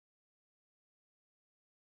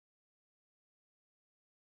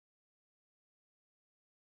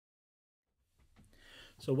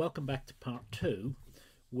So welcome back to part 2.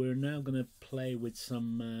 We're now going to play with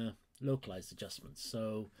some localized adjustments.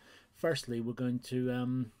 So firstly we're going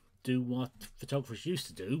to do what photographers used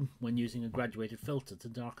to do when using a graduated filter to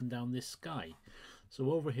darken down this sky.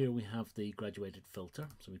 So over here we have the graduated filter,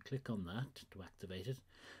 so we click on that to activate it,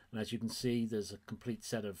 and as you can see there's a complete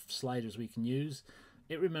set of sliders we can use.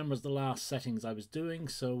 It remembers the last settings I was doing,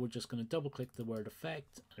 so we're just going to double click the word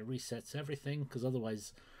effect and it resets everything, because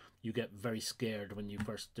otherwise you get very scared when you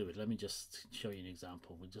first do it. Let me just show you an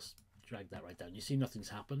example. We'll just drag that right down. You see nothing's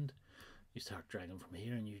happened. You start dragging from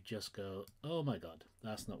here and you just go, oh my god,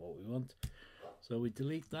 that's not what we want. So we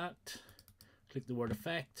delete that, click the word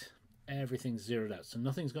effect, everything's zeroed out. So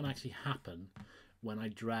nothing's going to actually happen when I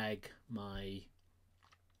drag my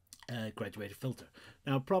graduated filter.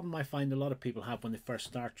 Now, a problem I find a lot of people have when they first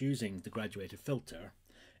start using the graduated filter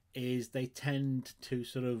is they tend to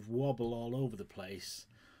sort of wobble all over the place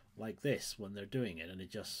like this when they're doing it, and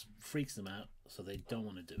it just freaks them out, so they don't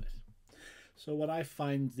want to do it. So what I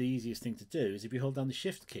find the easiest thing to do is if you hold down the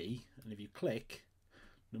shift key and if you click,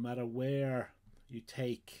 no matter where you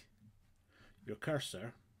take your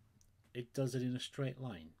cursor, it does it in a straight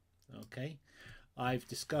line. Okay, I've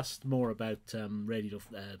discussed more about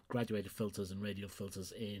graduated filters and radial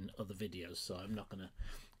filters in other videos, so I'm not going to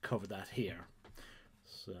cover that here.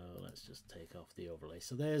 So let's just take off the overlay.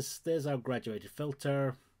 So there's our graduated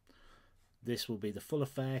filter. This will be the full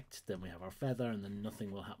effect, then we have our feather, and then nothing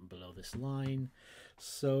will happen below this line.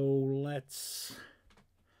 So let's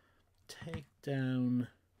take down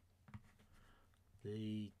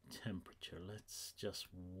the temperature. Let's just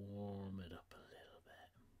warm it up a little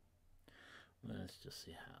bit. Let's just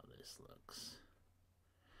see how this looks.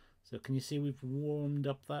 So can you see we've warmed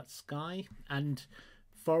up that sky? And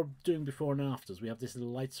for doing before and afters, we have this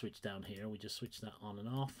little light switch down here. We just switch that on and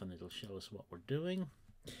off and it'll show us what we're doing.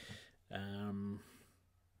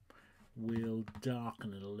 We'll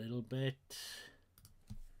darken it a little bit,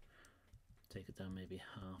 take it down maybe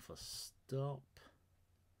half a stop.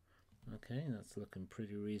 Okay, that's looking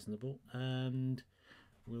pretty reasonable, and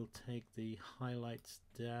we'll take the highlights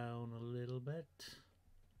down a little bit.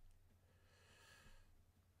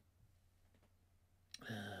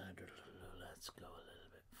 Let's go a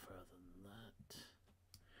little bit further than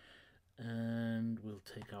that, and we'll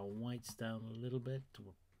take our whites down a little bit.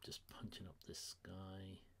 We're just punching up this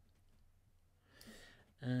sky,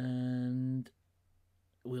 and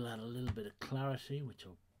we'll add a little bit of clarity, which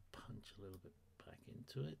I'll punch a little bit back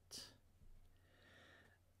into it.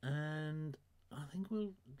 And I think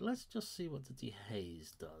let's just see what the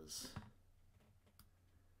dehaze does.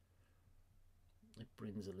 It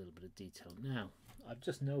brings a little bit of detail. Now, I've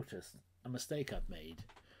just noticed a mistake I've made.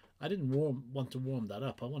 I didn't want to warm that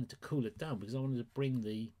up. I wanted to cool it down because I wanted to bring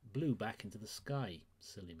the blue back into the sky.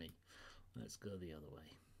 Silly me. Let's go the other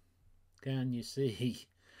way. Can you see?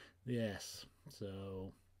 Yes.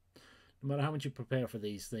 So no matter how much you prepare for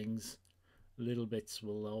these things, little bits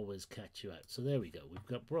will always catch you out. So there we go.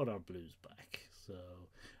 We've brought our blues back. So,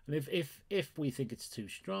 and if we think it's too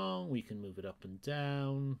strong, we can move it up and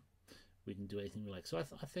down. We can do anything we like. So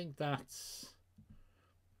I think that's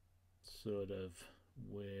sort of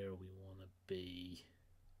where we want to be.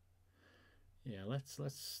 Yeah, let's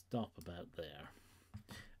stop about there.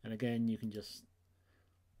 And again, you can just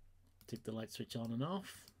take the light switch on and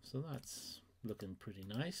off. So that's looking pretty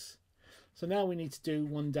nice. So now we need to do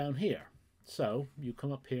one down here. So you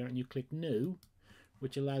come up here and you click new,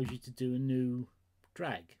 which allows you to do a new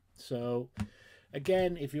drag. So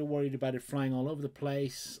again, if you're worried about it flying all over the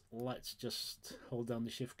place, let's just hold down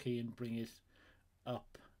the shift key and bring it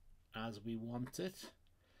up as we want it.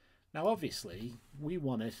 Now obviously we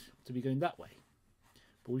want it to be going that way,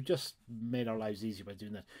 but we've just made our lives easier by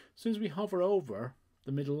doing that. As soon as we hover over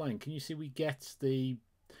the middle line, can you see we get the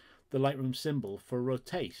Lightroom symbol for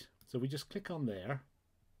rotate? So we just click on there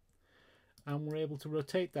and we're able to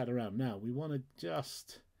rotate that around. Now we want to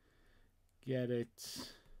just get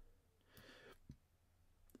it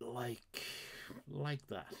like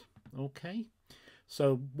that. Okay,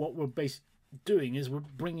 so what we're basically doing is we're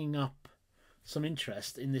bringing up some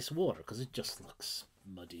interest in this water because it just looks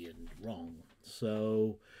muddy and wrong.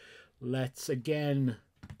 So let's again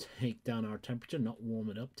take down our temperature, not warm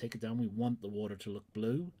it up, take it down. We want the water to look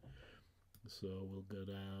blue, so we'll go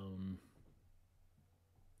down.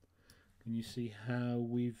 Can you see how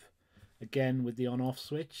we've, again with the on off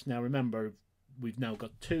switch, now remember we've now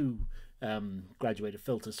got two graduated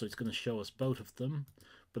filters, so it's going to show us both of them,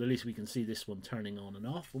 but at least we can see this one turning on and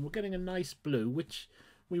off, and we're getting a nice blue, which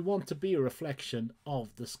we want to be a reflection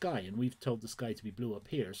of the sky, and we've told the sky to be blue up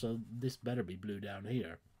here, so this better be blue down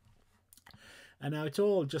here. And now it's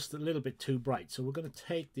all just a little bit too bright, so we're going to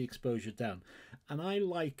take the exposure down. And I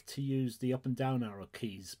like to use the up and down arrow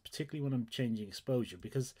keys, particularly when I'm changing exposure,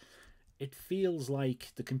 because it feels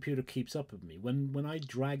like the computer keeps up with me. When I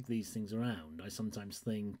drag these things around, I sometimes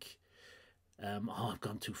think, oh, I've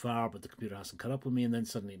gone too far, but the computer hasn't caught up with me, and then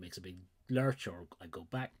suddenly it makes a big lurch, or I go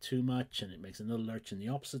back too much and it makes another lurch in the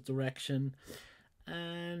opposite direction.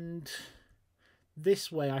 And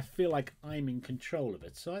this way I feel like I'm in control of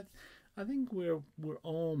it. So I think we're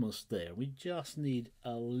almost there. We just need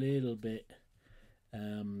a little bit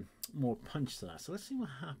more punch to that. So let's see what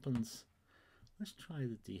happens. Let's try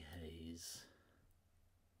the dehaze.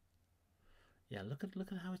 Yeah, look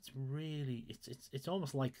at how it's really, it's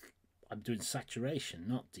almost like I'm doing saturation,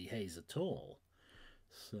 not dehaze at all.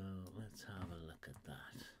 So let's have a look at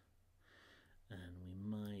that. And we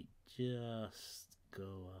might just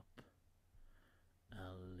go up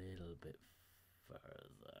a little bit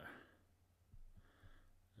further.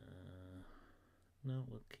 No,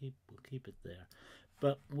 we'll keep it there.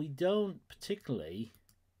 But we don't particularly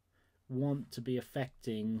want to be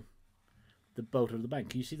affecting the boat or the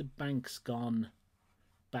bank. You see the bank's gone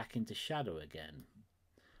back into shadow again.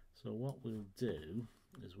 So what we'll do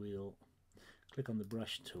is we'll click on the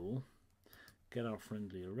brush tool, get our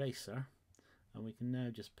friendly eraser, and we can now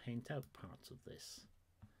just paint out parts of this.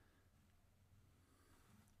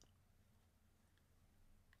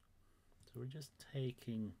 So we're just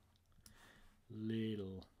taking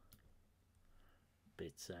little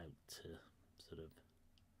bits out to sort of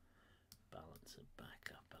balance it back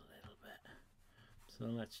up a little bit. So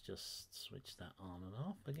let's just switch that on and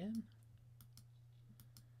off again.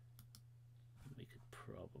 We could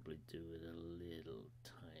probably do it a little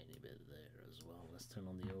tiny bit there as well. Let's turn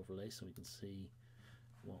on the overlay so we can see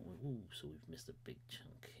what we, ooh, so we've missed a big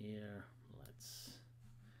chunk here. Let's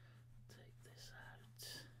take this out.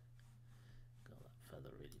 God, that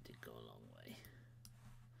feather really did go a long way.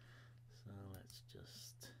 So let's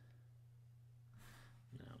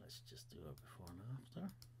just do a before and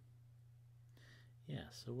after. Yeah,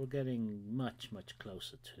 so we're getting much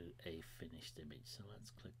closer to a finished image. So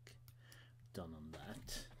let's click done on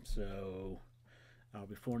that. So our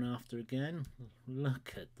before and after again.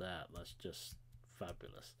 Look at that, that's just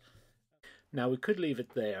fabulous. Now we could leave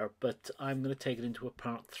it there, but I'm going to take it into a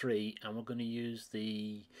part 3 and we're going to use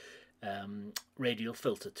the radial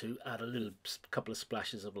filter to add a couple of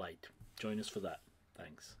splashes of light. Join us for that.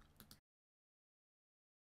 Thanks.